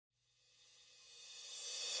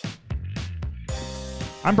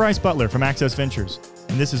I'm Bryce Butler from Access Ventures,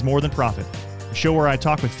 and this is More Than Profit, a show where I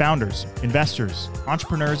talk with founders, investors,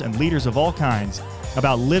 entrepreneurs, and leaders of all kinds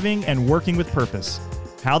about living and working with purpose,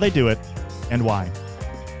 how they do it, and why.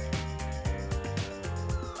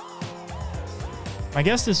 My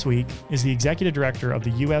guest this week is the executive director of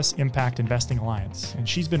the U.S. Impact Investing Alliance, and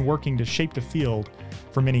she's been working to shape the field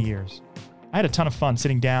for many years. I had a ton of fun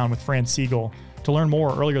sitting down with Fran Seegull to learn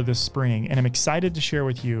more earlier this spring, and I'm excited to share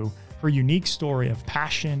with you her unique story of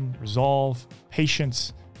passion, resolve,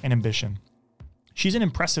 patience, and ambition. She's an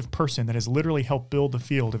impressive person that has literally helped build the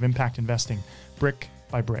field of impact investing brick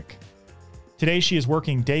by brick. Today, she is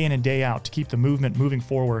working day in and day out to keep the movement moving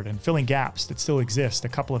forward and filling gaps that still exist a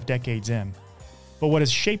couple of decades in. But what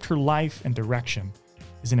has shaped her life and direction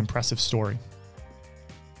is an impressive story.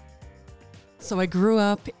 So I grew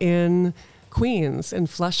up in Queens, in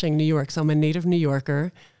Flushing, New York. So I'm a native New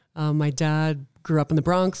Yorker. My dad grew up in the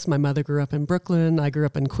Bronx. My mother grew up in Brooklyn. I grew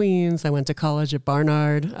up in Queens. I went to college at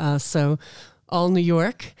Barnard. So all New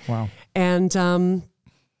York. Wow. And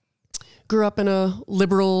grew up in a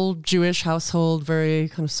liberal Jewish household, very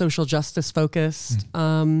kind of social justice focused.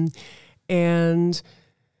 And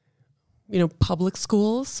public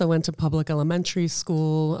schools. So went to public elementary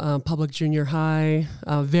school, public junior high,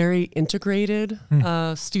 very integrated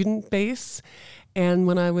student base. And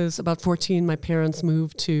when I was about 14, my parents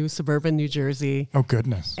moved to suburban New Jersey. Oh,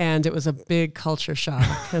 goodness. And it was a big culture shock.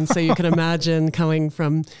 And so you can imagine coming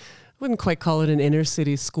from, I wouldn't quite call it an inner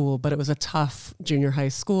city school, but it was a tough junior high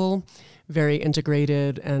school, very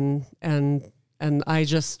integrated. And I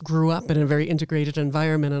just grew up in a very integrated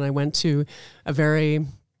environment. And I went to a very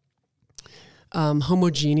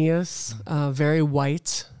homogeneous, very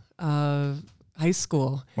white high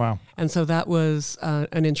school. Wow. And so that was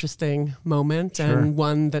an interesting moment. Sure. And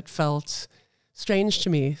one that felt strange to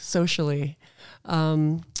me socially.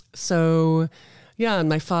 And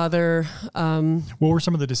my father... what were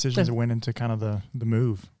some of the decisions that went into kind of the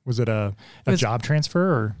move? Was it a job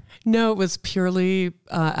transfer or? No, it was purely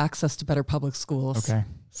access to better public schools. Okay.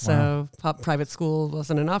 So private school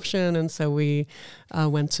wasn't an option. And so we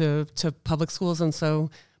went to public schools. And so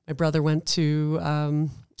my brother went to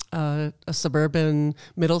a suburban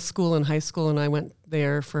middle school and high school. And I went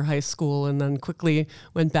there for high school and then quickly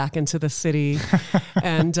went back into the city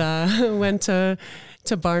and went to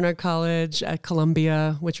Barnard College at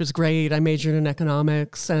Columbia, which was great. I majored in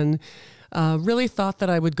economics and really thought that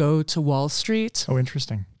I would go to Wall Street. Oh,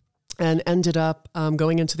 interesting. And ended up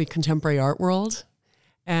going into the contemporary art world.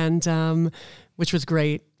 And which was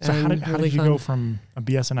great. So and how did you go from a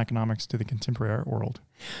BS in economics to the contemporary art world?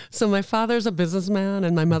 So my father's a businessman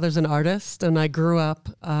and my mother's an artist. And I grew up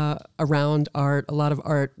around art, a lot of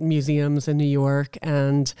art museums in New York,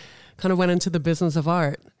 and kind of went into the business of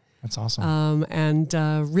art. That's awesome. And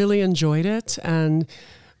really enjoyed it and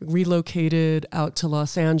relocated out to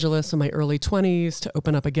Los Angeles in my early 20s to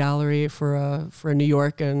open up a gallery for a New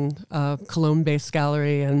York and Cologne-based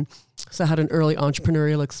gallery. And so I had an early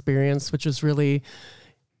entrepreneurial experience, which was really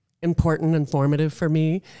important and formative for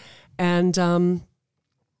me. And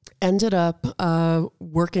ended up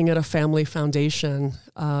working at a family foundation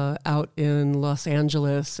out in Los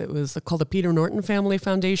Angeles. It was called the Peter Norton Family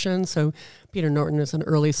Foundation. So Peter Norton is an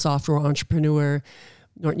early software entrepreneur.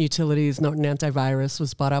 Norton Utilities, Norton Antivirus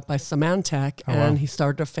was bought out by Symantec, and he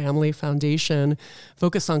started a family foundation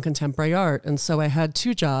focused on contemporary art. And so I had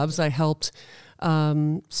two jobs. I helped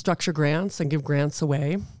structure grants and give grants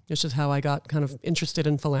away, which is how I got kind of interested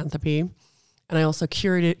in philanthropy. And I also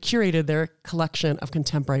curated their collection of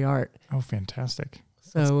contemporary art. Oh, fantastic.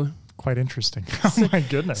 So that's quite interesting. Oh my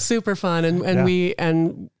goodness. Super fun.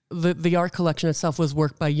 The art collection itself was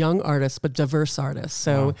work by young artists, but diverse artists.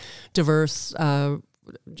 So diverse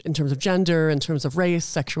in terms of gender, in terms of race,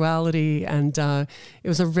 sexuality. And it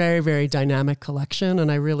was a very, very dynamic collection,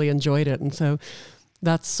 and I really enjoyed it. And so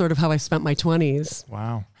that's sort of how I spent my 20s.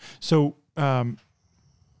 Wow. So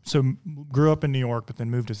grew up in New York, but then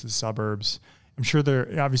moved to the suburbs. I'm sure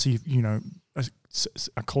there, obviously,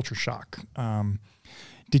 a culture shock.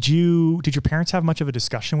 Did your parents have much of a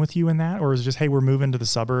discussion with you in that? Or was it just, hey, we're moving to the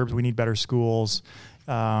suburbs, we need better schools?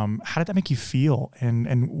 How did that make you feel?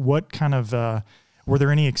 And what kind of, were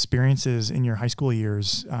there any experiences in your high school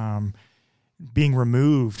years being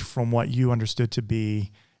removed from what you understood to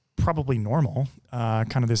be probably normal,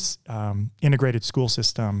 kind of this integrated school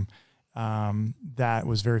system that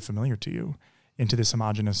was very familiar to you into this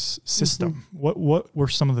homogenous system? Mm-hmm. What were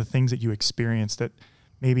some of the things that you experienced that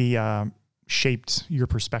maybe shaped your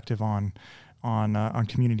perspective on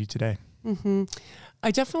community today? I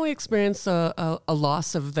definitely experienced a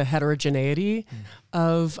loss of the heterogeneity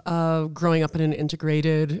of growing up in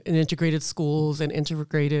integrated schools and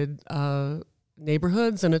integrated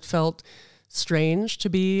neighborhoods, and it felt strange to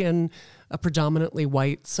be in a predominantly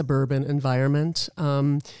white suburban environment.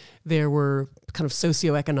 There were kind of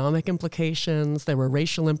socioeconomic implications, there were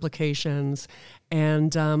racial implications,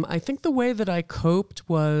 and I think the way that I coped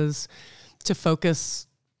was to focus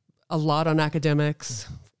a lot on academics,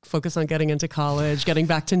 focus on getting into college, getting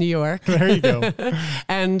back to New York. There you go.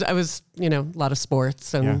 And I was, a lot of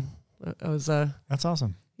sports, and I was That's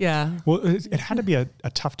awesome. Yeah. Well, it had to be a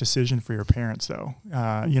tough decision for your parents, though.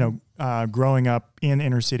 Growing up in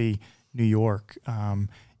inner city New York,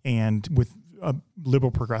 and with a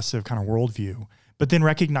liberal progressive kind of worldview, but then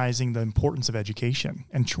recognizing the importance of education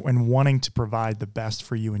and wanting to provide the best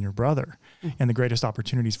for you and your brother and the greatest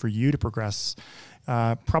opportunities for you to progress,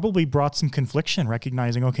 probably brought some confliction,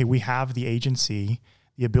 recognizing, okay, we have the agency,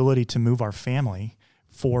 the ability to move our family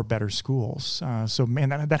for better schools. So man,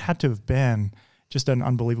 that had to have been just an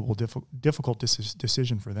unbelievable difficult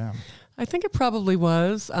decision for them. I think it probably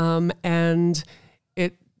was. And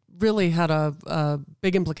it really had a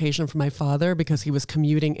big implication for my father because he was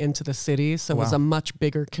commuting into the city. So It was a much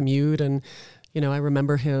bigger commute. And, I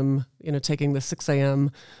remember him, taking the 6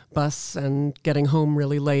 a.m. bus and getting home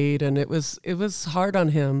really late. And it was hard on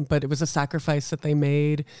him, but it was a sacrifice that they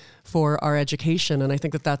made for our education. And I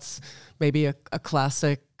think that that's maybe a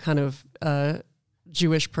classic kind of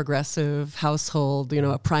Jewish progressive household,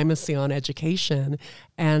 a primacy on education.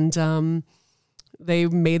 And they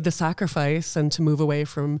made the sacrifice and to move away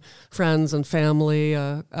from friends and family,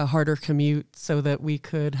 a harder commute so that we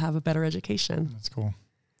could have a better education. That's cool.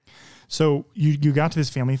 So you got to this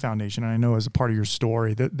family foundation, and I know as a part of your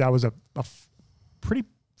story that was a pretty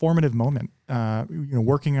formative moment,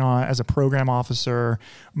 working on as a program officer,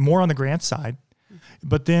 more on the grant side,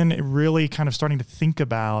 but then really kind of starting to think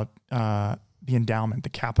about the endowment, the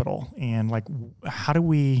capital, and like how do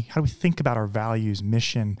we think about our values,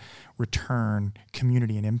 mission, return,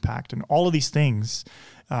 community, and impact, and all of these things.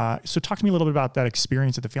 So talk to me a little bit about that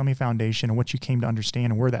experience at the Family Foundation and what you came to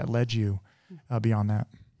understand and where that led you beyond that.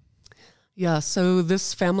 Yeah, so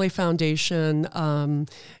this family foundation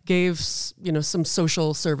gave, some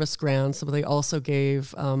social service grants, but they also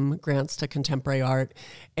gave grants to contemporary art,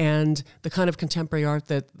 and the kind of contemporary art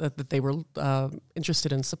that they were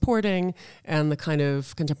interested in supporting, and the kind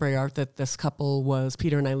of contemporary art that this couple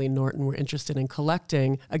Peter and Eileen Norton, were interested in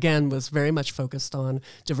collecting, again, was very much focused on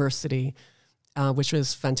diversity, which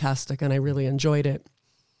was fantastic, and I really enjoyed it.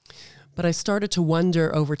 But I started to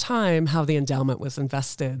wonder over time how the endowment was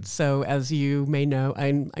invested. So as you may know,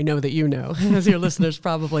 I know that you know, as your listeners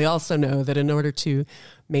probably also know, that in order to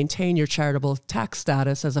maintain your charitable tax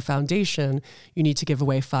status as a foundation, you need to give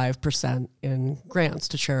away 5% in grants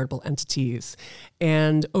to charitable entities.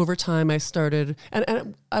 And over time I started,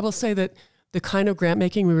 and I will say that the kind of grant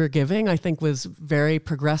making we were giving, I think, was very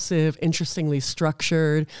progressive, interestingly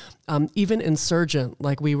structured, even insurgent.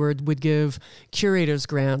 Like we would give curators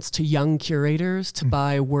grants to young curators to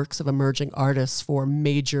buy works of emerging artists for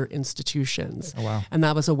major institutions. Oh, wow. And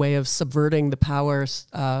that was a way of subverting the power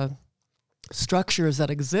structures that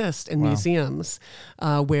exist in museums,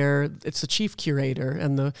 where it's the chief curator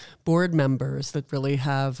and the board members that really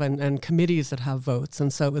have, and committees that have votes.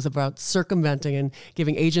 And so it was about circumventing and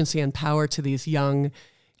giving agency and power to these young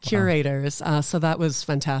curators. So that was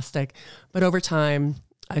fantastic. But over time,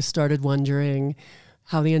 I started wondering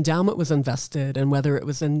how the endowment was invested and whether it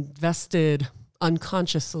was invested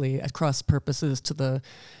unconsciously at cross purposes to the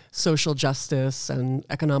social justice and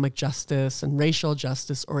economic justice and racial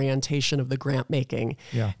justice orientation of the grant making.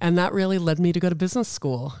 Yeah. And that really led me to go to business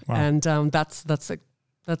school. Wow. And that's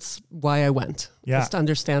why I went, just to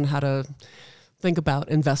understand how to think about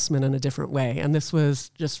investment in a different way. And this was,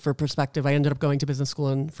 just for perspective, I ended up going to business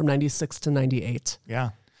school from 96 to 98. Yeah.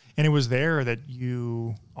 And it was there that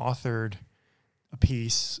you authored a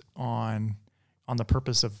piece on the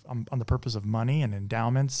purpose of money and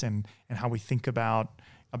endowments and how we think about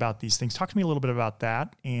these things. Talk to me a little bit about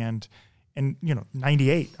that. And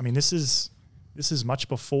 98. I mean, this is much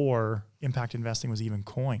before impact investing was even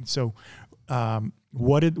coined. So,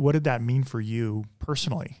 what did that mean for you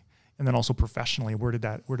personally, and then also professionally? Where did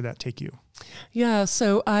that take you? Yeah.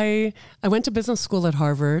 So I went to business school at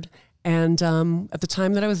Harvard. And at the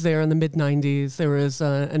time that I was there in the mid-90s, there was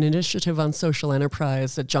an initiative on social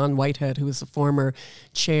enterprise that John Whitehead, who was the former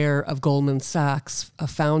chair of Goldman Sachs,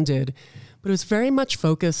 founded. But it was very much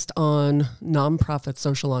focused on nonprofit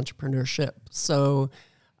social entrepreneurship. So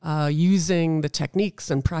using the techniques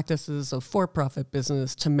and practices of for-profit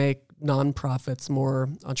business to make nonprofits more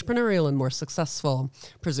entrepreneurial and more successful,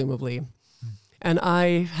 presumably. And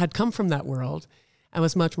I had come from that world. I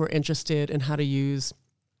was much more interested in how to use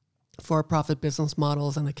for-profit business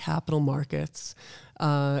models and the capital markets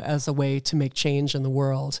as a way to make change in the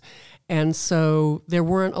world. And so there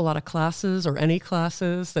weren't a lot of classes or any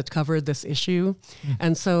classes that covered this issue.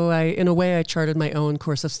 And so in a way, I charted my own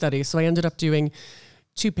course of study. So I ended up doing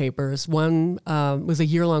 2 papers. One was a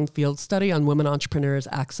year-long field study on women entrepreneurs'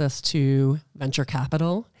 access to venture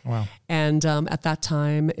capital. Wow. And at that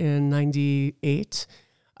time in 98,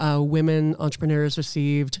 women entrepreneurs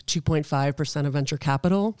received 2.5% of venture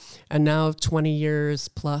capital. And now 20 years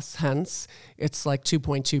plus hence, it's like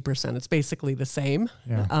 2.2%. It's basically the same.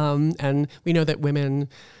 Yeah. And we know that women,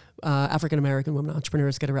 African-American women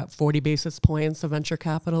entrepreneurs get about 40 basis points of venture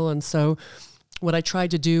capital. And so what I tried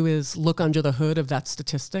to do is look under the hood of that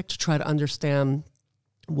statistic to try to understand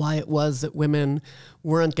why it was that women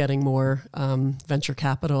weren't getting more venture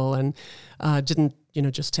capital, and didn't,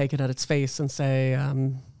 just take it at its face and say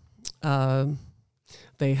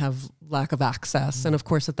they have lack of access. And of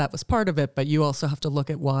course that was part of it, but you also have to look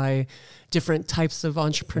at why different types of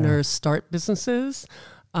entrepreneurs start businesses.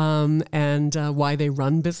 And why they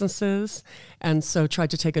run businesses. And so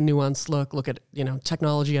tried to take a nuanced look at,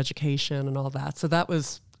 technology education and all that. So that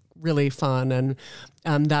was really fun.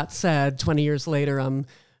 And that said, 20 years later, I'm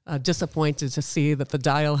disappointed to see that the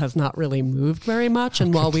dial has not really moved very much.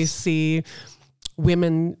 And while we see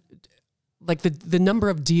women, like the number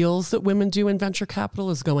of deals that women do in venture capital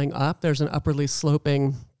is going up, there's an upwardly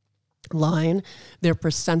sloping line, their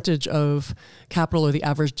percentage of capital or the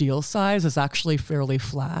average deal size is actually fairly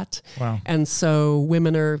flat. Wow. And so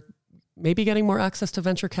women are maybe getting more access to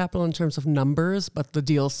venture capital in terms of numbers, but the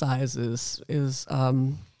deal size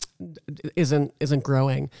isn't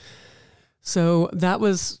growing. So that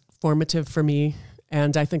was formative for me.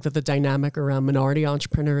 And I think that the dynamic around minority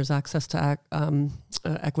entrepreneurs' access to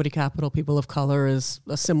equity capital, people of color, is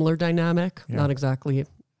a similar dynamic, not exactly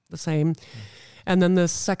the same. And then the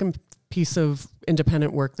second piece of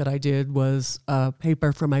independent work that I did was a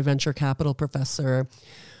paper from my venture capital professor,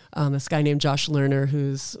 this guy named Josh Lerner,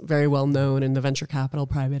 who's very well known in the venture capital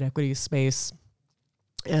private equity space.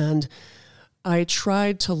 And I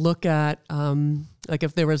tried to look at,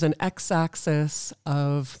 if there was an x-axis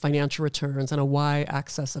of financial returns and a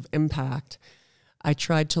y-axis of impact, I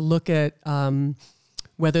tried to look at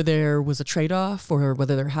whether there was a trade-off or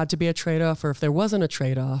whether there had to be a trade-off, or if there wasn't a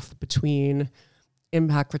trade-off between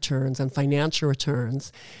impact returns and financial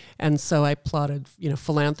returns. And so I plotted,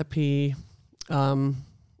 philanthropy on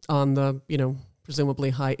the,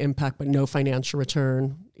 presumably high impact but no financial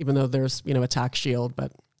return, even though there's, a tax shield,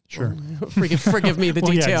 but sure. Forgive me the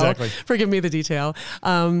detail. Yeah, exactly. Forgive me the detail.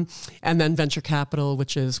 And then venture capital,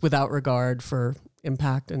 which is without regard for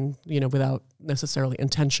impact and, without necessarily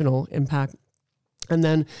intentional impact. And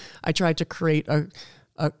then I tried to create a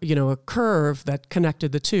curve that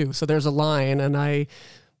connected the two. So there's a line, and I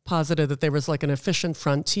posited that there was like an efficient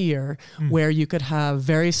frontier where you could have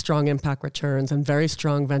very strong impact returns and very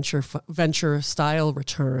strong venture style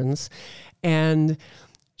returns. And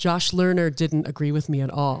Josh Lerner didn't agree with me at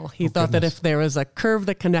all. He thought that if there was a curve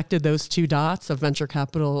that connected those two dots of venture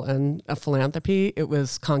capital and a philanthropy, it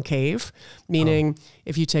was concave, meaning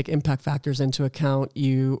if you take impact factors into account,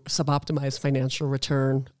 you suboptimize financial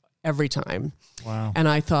return every time. Wow. And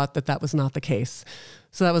I thought that was not the case.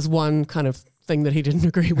 So that was one kind of thing that he didn't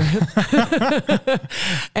agree with.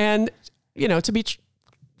 And, to be,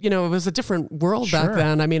 it was a different world back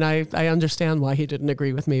then. I mean, I understand why he didn't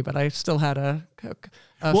agree with me, but I still had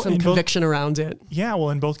some conviction around it. Yeah.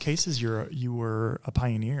 Well, in both cases, you were a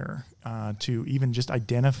pioneer to even just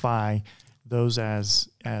identify those as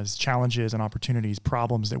challenges and opportunities,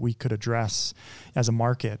 problems that we could address as a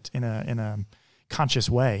market in a conscious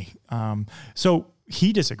way. So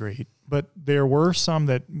he disagreed, but there were some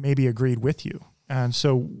that maybe agreed with you. And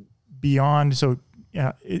so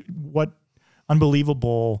what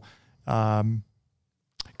unbelievable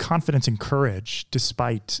confidence and courage,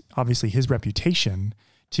 despite obviously his reputation,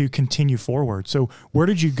 to continue forward. So where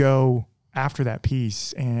did you go after that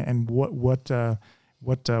piece, and what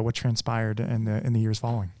transpired in the years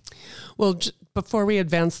following? Well, before we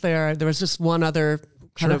advance there was just one other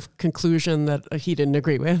kind of conclusion that he didn't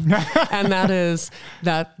agree with. And that is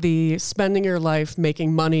that the spending your life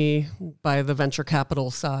making money by the venture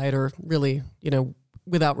capital side, or really,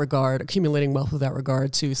 without regard, accumulating wealth without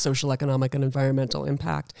regard to social, economic, and environmental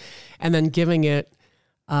impact, and then giving it,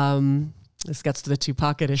 this gets to the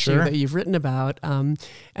two-pocket issue that you've written about,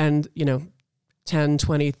 and, 10,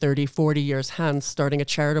 20, 30, 40 years hence, starting a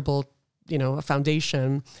charitable, a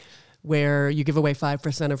foundation where you give away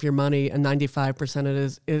 5% of your money and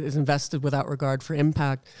 95% is invested without regard for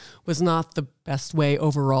impact, was not the best way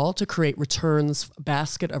overall to create returns, a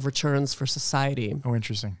basket of returns for society. Oh,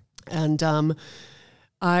 interesting. And that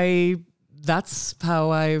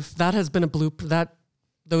has been a blueprint.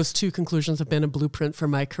 Those two conclusions have been a blueprint for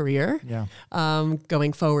my career. Yeah.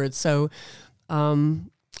 Going forward. So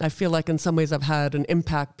I feel like in some ways I've had an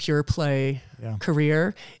impact pure play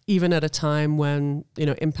career, even at a time when,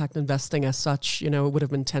 impact investing as such, it would have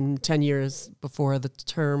been 10 years before the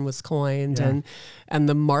term was coined, and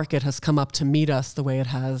the market has come up to meet us the way it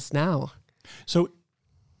has now. So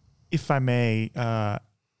if I may,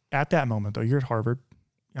 at that moment though, you're at Harvard,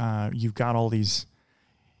 you've got all these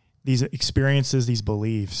experiences, these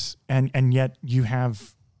beliefs, and yet you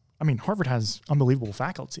have, Harvard has unbelievable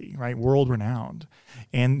faculty, right? World-renowned,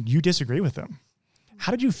 and you disagree with them.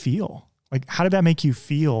 How did you feel? Like, how did that make you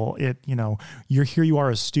feel? You are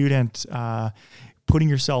a student, putting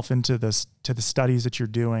yourself into the studies that you're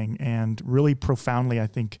doing, and really profoundly, I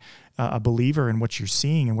think, a believer in what you're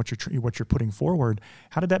seeing and what you're putting forward.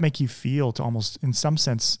 How did that make you feel to almost, in some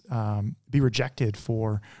sense, be rejected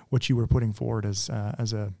for what you were putting forward as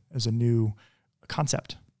a new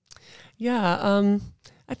concept? Yeah,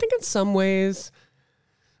 I think in some ways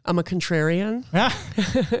I'm a contrarian.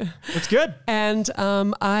 That's good. And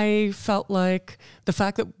I felt like the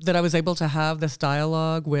fact that I was able to have this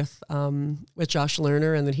dialogue with Josh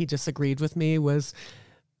Lerner and that he disagreed with me was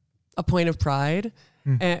a point of pride.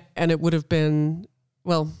 And it would have been,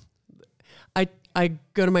 I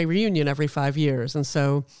go to my reunion every 5 years. And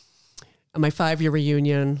so my 5-year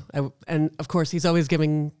reunion, and of course he's always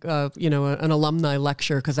giving, an alumni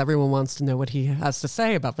lecture because everyone wants to know what he has to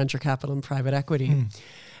say about venture capital and private equity.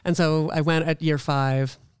 And so I went at year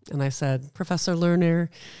 5 and I said, Professor Lerner,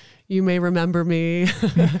 you may remember me.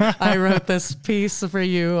 I wrote this piece for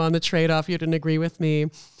you on the trade-off. You didn't agree with me.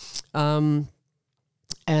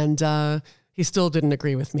 He still didn't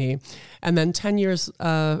agree with me. And then 10 years,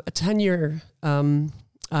 I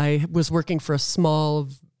was working for a small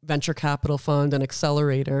venture capital fund, an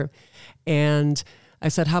accelerator. And I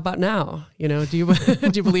said, how about now? Do you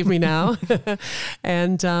do you believe me now?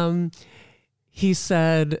 And he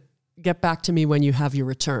said, get back to me when you have your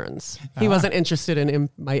returns. He wasn't interested in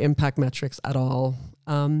my impact metrics at all.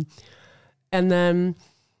 And then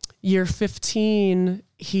year 15,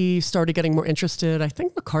 he started getting more interested. I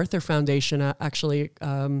think MacArthur Foundation actually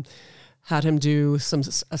had him do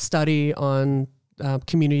a study on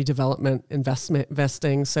community development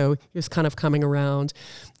investing. So he was kind of coming around.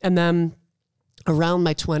 And then around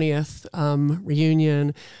my 20th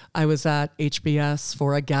reunion, I was at HBS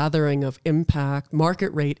for a gathering of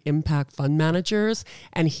market rate impact fund managers,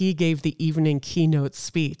 and he gave the evening keynote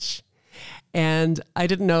speech. And I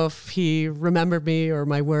didn't know if he remembered me or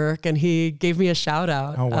my work, and he gave me a shout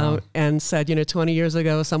out and said, 20 years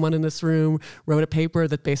ago, someone in this room wrote a paper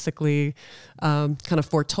that basically kind of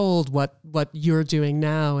foretold what you're doing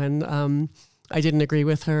now. And I didn't agree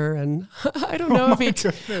with her, and I don't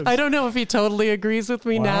know if he totally agrees with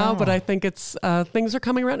me now, but I think it's things are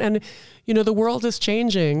coming around, and the world is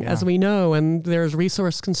changing as we know, and there's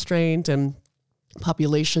resource constraint and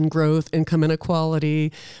population growth, income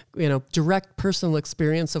inequality, direct personal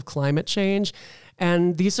experience of climate change,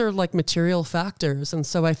 and these are like material factors, and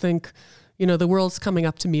so I think the world's coming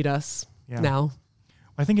up to meet us now.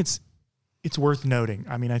 I think it's worth noting.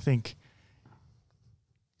 I think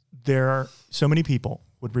there are so many people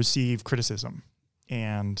would receive criticism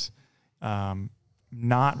and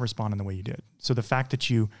not respond in the way you did. So the fact that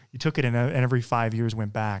you took it and every 5 years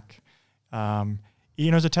went back,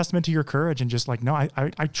 is a testament to your courage and just like, no,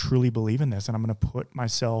 I truly believe in this and I'm going to put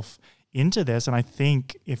myself into this. And I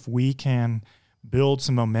think if we can build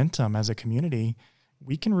some momentum as a community,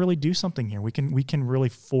 we can really do something here. We can really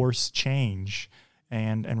force change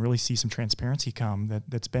and really see some transparency come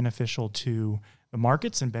that's beneficial to the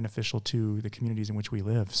markets and beneficial to the communities in which we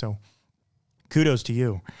live. So kudos to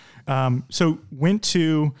you. So went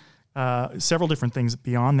to several different things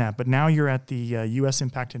beyond that, but now you're at the U.S.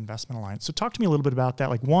 Impact Investment Alliance. So talk to me a little bit about that.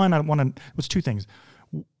 Like what's two things.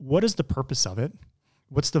 What is the purpose of it?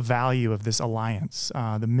 What's the value of this alliance,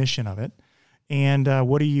 the mission of it? And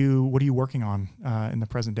what are you working on in the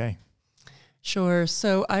present day? Sure.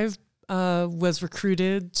 So I've was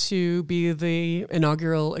recruited to be the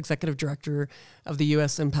inaugural executive director of the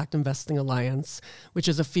U.S. Impact Investing Alliance, which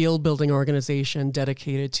is a field-building organization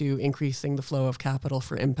dedicated to increasing the flow of capital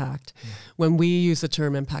for impact. When we use the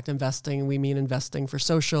term impact investing, we mean investing for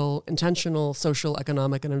intentional social,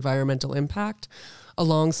 economic, and environmental impact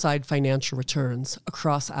alongside financial returns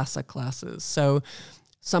across asset classes. So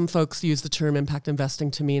some folks use the term impact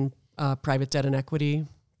investing to mean private debt and equity,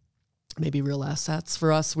 maybe real assets.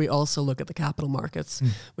 For us, we also look at the capital markets.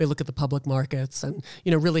 We look at the public markets and,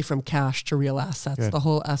 really from cash to real assets, Good. the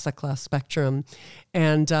whole asset class spectrum.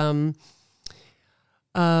 And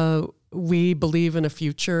we believe in a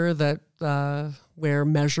future that where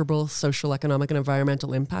measurable social, economic, and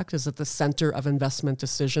environmental impact is at the center of investment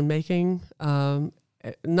decision-making,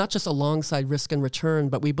 not just alongside risk and return,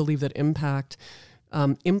 but we believe that impact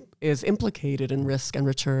is implicated in risk and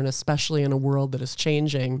return, especially in a world that is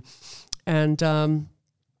changing. And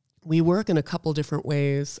we work in a couple different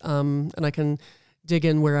ways, and I can dig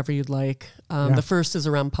in wherever you'd like. The first is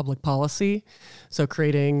around public policy, so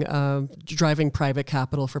driving private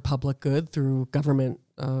capital for public good through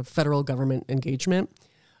federal government engagement.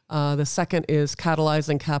 The second is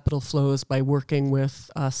catalyzing capital flows by working with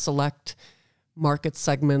select market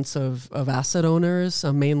segments of asset owners,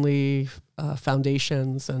 mainly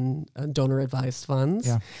foundations and donor-advised funds.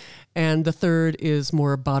 Yeah. And the third is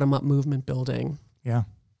more bottom-up movement building. Yeah.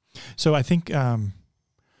 So I think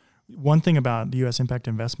one thing about the U.S. Impact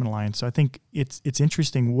Investment Alliance, so I think it's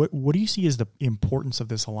interesting. What do you see as the importance of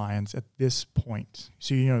this alliance at this point?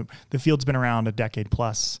 So, the field's been around a decade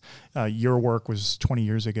plus. Your work was 20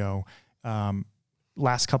 years ago.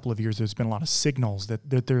 Last couple of years, there's been a lot of signals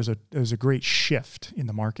that there's a great shift in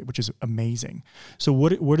the market, which is amazing. So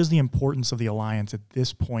what is the importance of the alliance at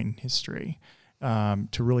this point in history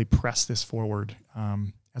to really press this forward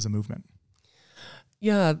as a movement?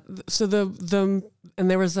 Yeah, so and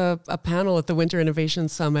there was a panel at the Winter Innovation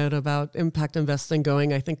Summit about impact investing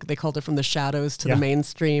going, I think they called it from the shadows to the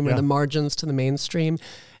mainstream or the margins to the mainstream.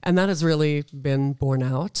 And that has really been borne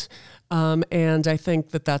out. And I think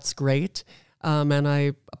that that's great. And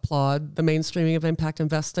I applaud the mainstreaming of impact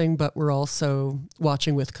investing, but we're also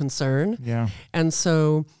watching with concern. Yeah. And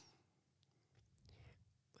so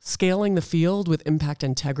scaling the field with impact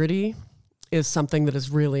integrity is something that is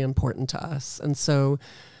really important to us. And so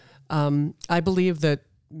I believe that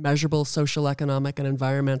measurable social, economic, and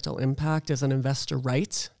environmental impact is an investor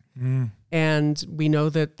right. And we know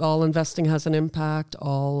that all investing has an impact,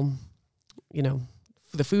 all,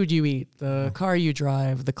 the food you eat, the car you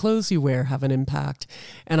drive, the clothes you wear have an impact.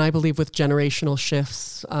 And I believe with generational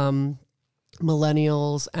shifts,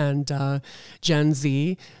 millennials and Gen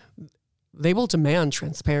Z, they will demand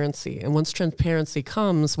transparency. And once transparency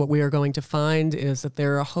comes, what we are going to find is that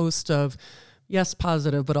there are a host of, yes,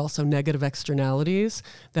 positive, but also negative externalities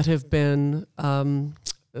that have been,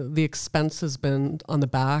 the expense has been on the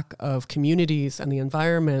back of communities and the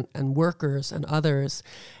environment and workers and others.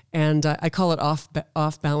 And I call it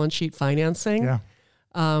off balance sheet financing. Yeah.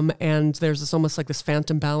 And there's almost like this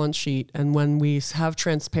phantom balance sheet. And when we have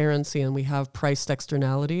transparency and we have priced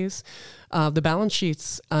externalities, the balance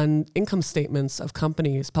sheets and income statements of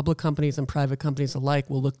companies, public companies and private companies alike,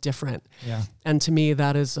 will look different. Yeah. And to me,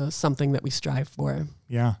 that is something that we strive for.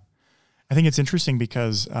 Yeah. I think it's interesting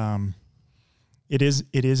because it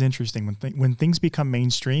is interesting when things become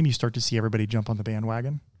mainstream, you start to see everybody jump on the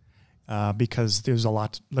bandwagon. Because there's a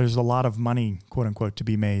lot of money, quote unquote, to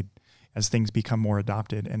be made as things become more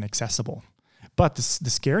adopted and accessible. But the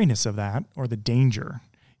scariness of that, or the danger,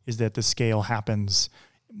 is that the scale happens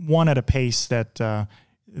at a pace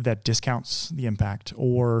that discounts the impact,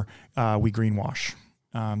 or we greenwash.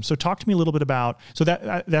 So talk to me a little bit about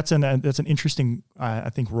that's an interesting I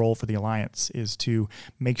think role for the alliance, is to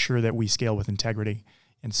make sure that we scale with integrity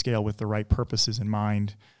and scale with the right purposes in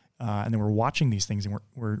mind. And then we're watching these things and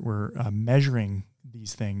we're measuring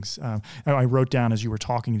these things. I wrote down as you were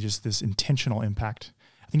talking just this intentional impact.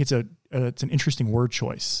 I think it's an interesting word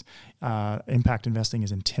choice. Impact investing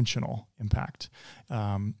is intentional impact,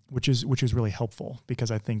 which is really helpful,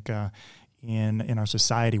 because I think in our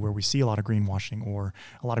society where we see a lot of greenwashing or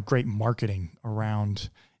a lot of great marketing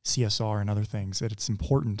around CSR and other things, that it's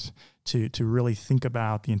important to really think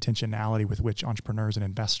about the intentionality with which entrepreneurs and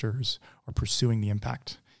investors are pursuing the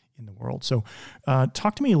impact in the world. So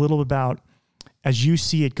talk to me a little about, as you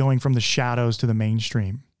see it going from the shadows to the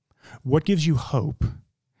mainstream, what gives you hope?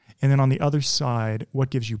 And then on the other side,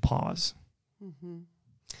 what gives you pause? Mm-hmm.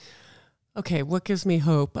 Okay, what gives me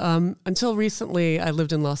hope? Until recently, I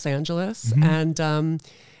lived in Los Angeles, and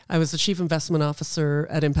I was the chief investment officer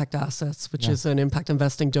at Impact Assets, which is an impact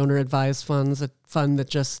investing donor-advised fund, a fund that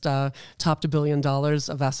just topped $1 billion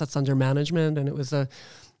of assets under management, and it was a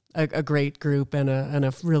great group and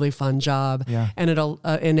a really fun job. Yeah. And it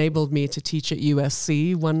enabled me to teach at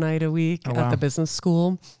USC one night a week at the business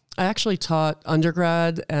school. I actually taught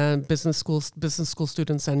undergrad and business school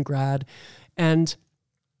students and grad. And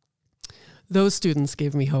those students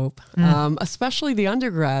gave me hope, especially the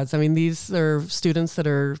undergrads. I mean, these are students that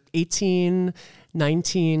are 18,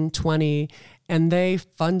 19, 20, and they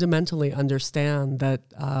fundamentally understand that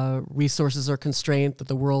resources are constrained, that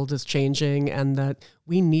the world is changing, and that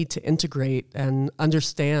we need to integrate and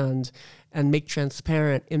understand and make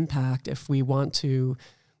transparent impact if we want to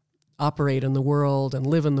operate in the world and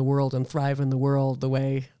live in the world and thrive in the world the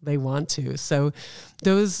way they want to. So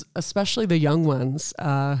those, especially the young ones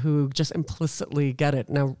who just implicitly get it.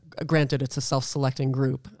 Now, granted, it's a self-selecting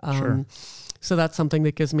group. Sure. So that's something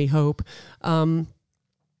that gives me hope. And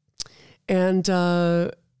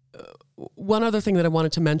one other thing that I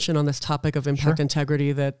wanted to mention on this topic of impact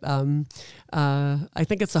integrity that I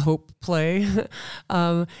think it's a hope play.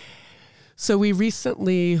 So we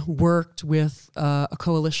recently worked with a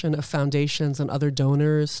coalition of foundations and other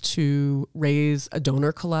donors to raise a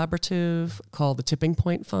donor collaborative called the Tipping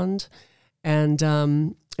Point Fund. And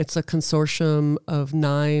it's a consortium of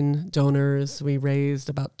 9 donors. We raised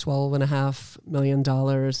about $12.5 million.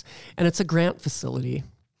 And it's a grant facility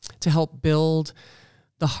to help build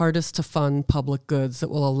the hardest to fund public goods that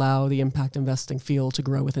will allow the impact investing field to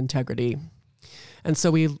grow with integrity. And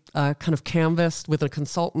so we kind of canvassed with a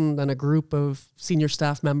consultant and a group of senior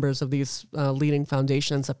staff members of these leading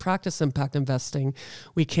foundations that practice impact investing.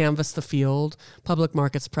 We canvassed the field, public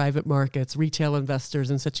markets, private markets, retail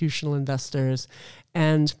investors, institutional investors,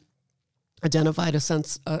 and identified a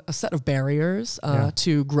set of barriers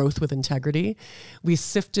to growth with integrity. We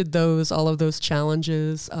sifted all of those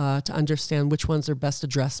challenges to understand which ones are best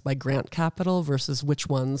addressed by grant capital versus which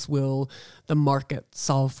ones will the market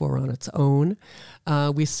solve for on its own.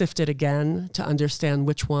 We sifted again to understand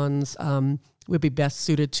which ones would be best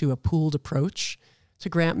suited to a pooled approach to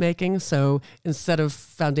grant making. So instead of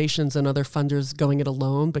foundations and other funders going it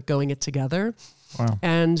alone, but going it together. Wow.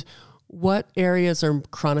 And what areas are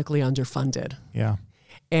chronically underfunded? Yeah.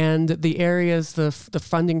 And the areas, the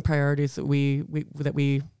funding priorities that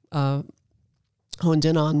we honed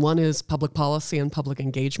in on, one is public policy and public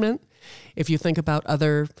engagement. If you think about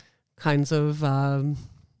other kinds of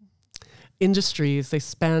industries, they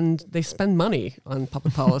spend money on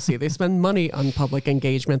public policy. They spend money on public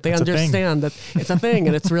engagement. They understand that it's a thing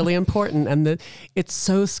and it's really important, and that it's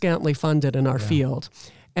so scantily funded in our field.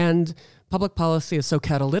 And public policy is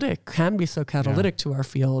can be so catalytic to our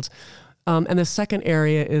field. And the second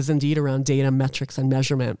area is indeed around data, metrics, and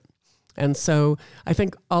measurement. And so I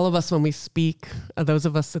think all of us, when we speak, those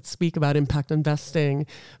of us that speak about impact investing,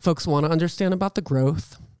 folks want to understand about the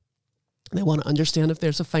growth. They want to understand if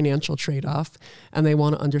there's a financial trade-off, and they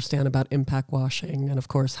want to understand about impact washing and, of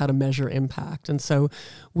course, how to measure impact. And so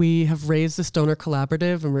we have raised this donor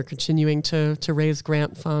collaborative, and we're continuing to raise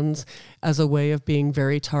grant funds as a way of being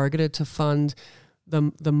very targeted to fund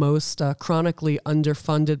the most chronically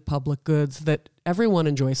underfunded public goods that everyone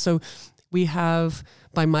enjoys. So we have,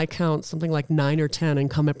 by my count, something like 9 or 10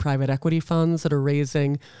 incumbent private equity funds that are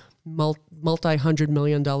raising multi-$100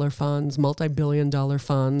 million funds, multi-billion-dollar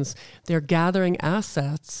funds. They're gathering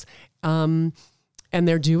assets, and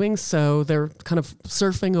they're doing so. They're kind of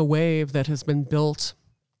surfing a wave that has been built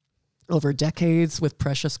over decades with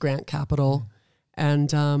precious grant capital,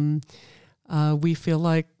 and we feel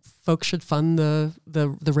like folks should fund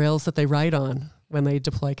the rails that they ride on when they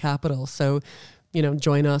deploy capital. So,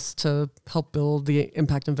 join us to help build the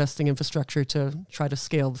impact investing infrastructure to try to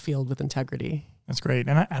scale the field with integrity. That's great.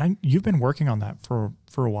 And you've been working on that for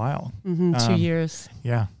a while. 2 years.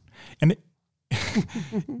 Yeah. And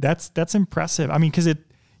that's impressive. I mean, because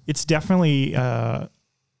it's definitely,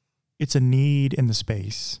 it's a need in the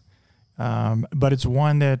space, but it's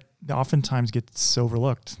one that oftentimes gets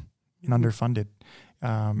overlooked and underfunded.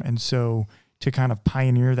 And so to kind of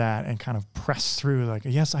pioneer that and kind of press through, like,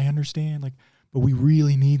 yes, I understand, but we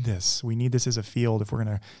really need this. We need this as a field if we're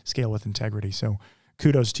going to scale with integrity. So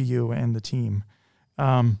kudos to you and the team.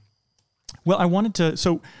 Well, I wanted to,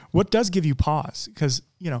 so what does give you pause? Because,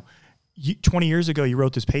 20 years ago, you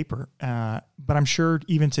wrote this paper, but I'm sure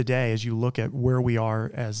even today, as you look at where we are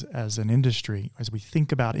as an industry, as we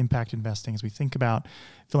think about impact investing, as we think about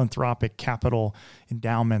philanthropic capital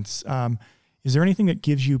endowments, is there anything that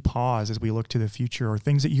gives you pause as we look to the future, or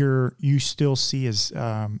things that you still see as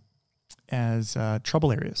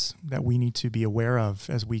trouble areas that we need to be aware of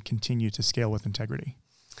as we continue to scale with integrity?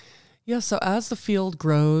 Yeah, so as the field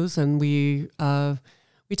grows, and we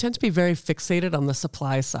tend to be very fixated on the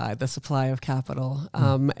supply side, the supply of capital.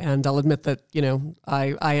 And I'll admit that,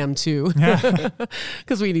 I am too,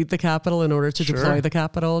 because we need the capital in order to deploy the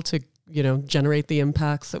capital to, generate the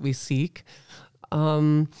impacts that we seek.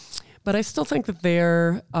 But I still think that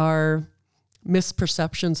there are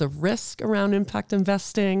misperceptions of risk around impact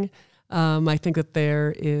investing. I think that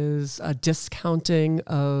there is a discounting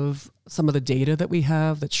of some of the data that we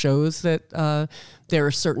have that shows that there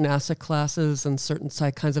are certain asset classes and certain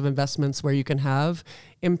kinds of investments where you can have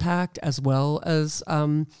impact as well as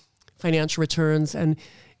financial returns, and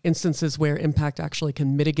instances where impact actually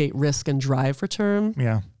can mitigate risk and drive return.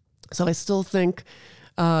 Yeah. So I still think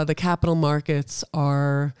the capital markets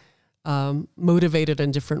are motivated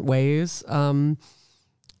in different ways.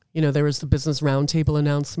 There was the Business Roundtable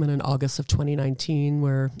announcement in August of 2019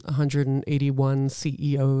 where 181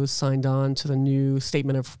 CEOs signed on to the new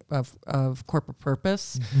statement of corporate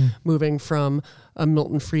purpose, moving from a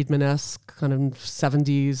Milton Friedman-esque kind of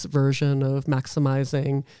 70s version of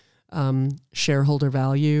maximizing shareholder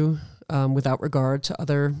value without regard to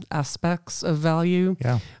other aspects of value,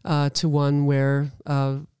 to one where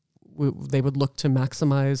they would look to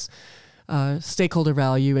maximize stakeholder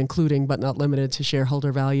value, including but not limited to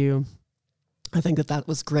shareholder value. I think that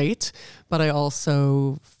was great, but I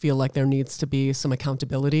also feel like there needs to be some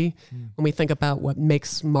accountability. When we think about what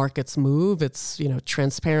makes markets move, it's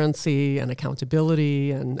transparency and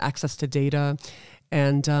accountability and access to data,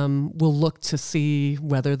 and we'll look to see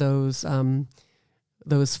whether those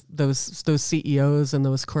CEOs and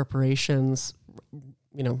those corporations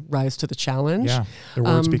rise to the challenge. Yeah, their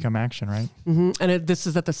words become action, right? And this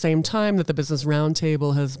is at the same time that the Business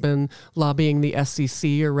Roundtable has been lobbying the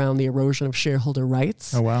SEC around the erosion of shareholder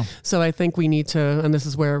rights. Oh, wow. So I think we need to, and this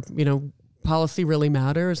is where, policy really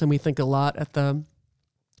matters, and we think a lot at the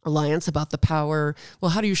Alliance about the power. Well,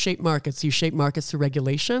 how do you shape markets? You shape markets through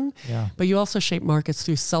regulation, but you also shape markets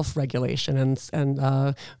through self-regulation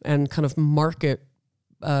and kind of market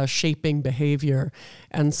shaping behavior.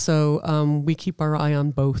 And so we keep our eye on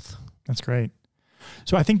both. That's great.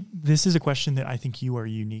 So I think this is a question that I think you are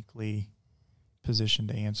uniquely positioned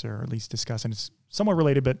to answer, or at least discuss, and it's somewhat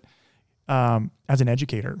related, but as an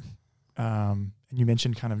educator, and you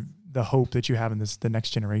mentioned kind of the hope that you have in the next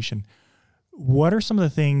generation. What are some of the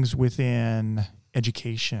things within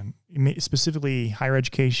education, specifically higher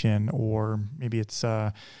education, or maybe it's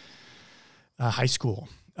high school,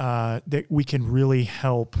 that we can really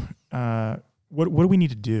help? What do we need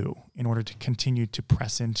to do in order to continue to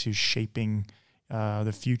press into shaping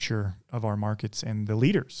the future of our markets and the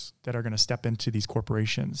leaders that are going to step into these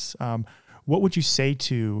corporations? What would you say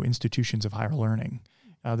to institutions of higher learning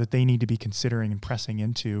that they need to be considering and pressing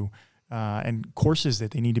into, and courses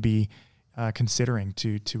that they need to be considering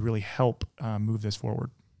to really help move this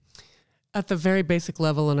forward? At the very basic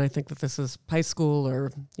level, and I think that this is high school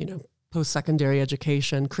or post-secondary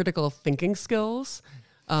education, critical thinking skills,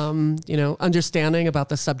 understanding about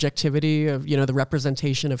the subjectivity of, the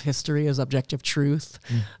representation of history as objective truth,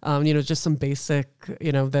 just some basic,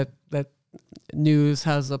 that news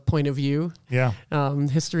has a point of view. Yeah.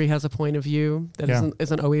 History has a point of view that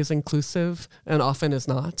isn't always inclusive and often is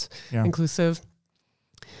not inclusive.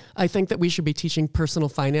 I think that we should be teaching personal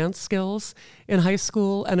finance skills in high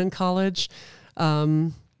school and in college.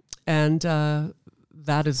 And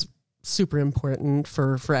that is super important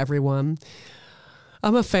for everyone.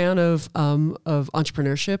 I'm a fan of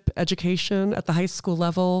entrepreneurship education at the high school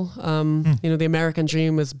level. The American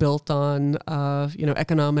dream is built on,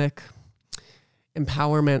 economic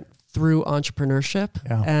empowerment through entrepreneurship.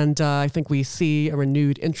 Yeah. And I think we see a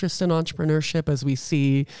renewed interest in entrepreneurship as we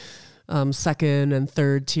see second and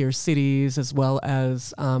third tier cities, as well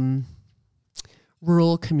as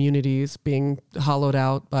rural communities being hollowed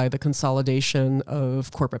out by the consolidation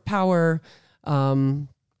of corporate power, the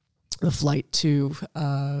flight to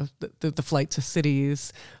the flight to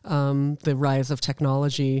cities, the rise of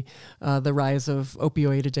technology, the rise of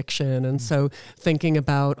opioid addiction, and so thinking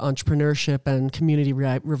about entrepreneurship and community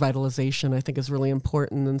revitalization, I think, is really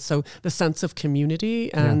important. And so the sense of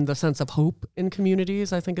community and the sense of hope in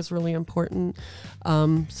communities, I think, is really important.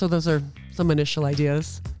 So those are some initial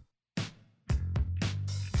ideas.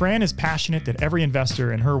 Fran is passionate that every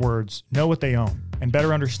investor, in her words, know what they own and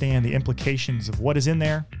better understand the implications of what is in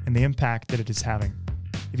there and the impact that it is having.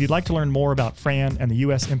 If you'd like to learn more about Fran and the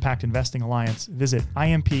U.S. Impact Investing Alliance, visit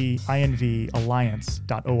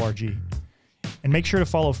impinvalliance.org. And make sure to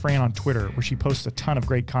follow Fran on Twitter, where she posts a ton of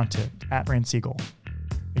great content, @Seegull.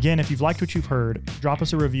 Again, if you've liked what you've heard, drop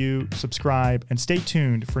us a review, subscribe, and stay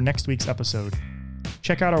tuned for next week's episode.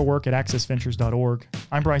 Check out our work at accessventures.org.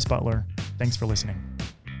 I'm Bryce Butler. Thanks for listening.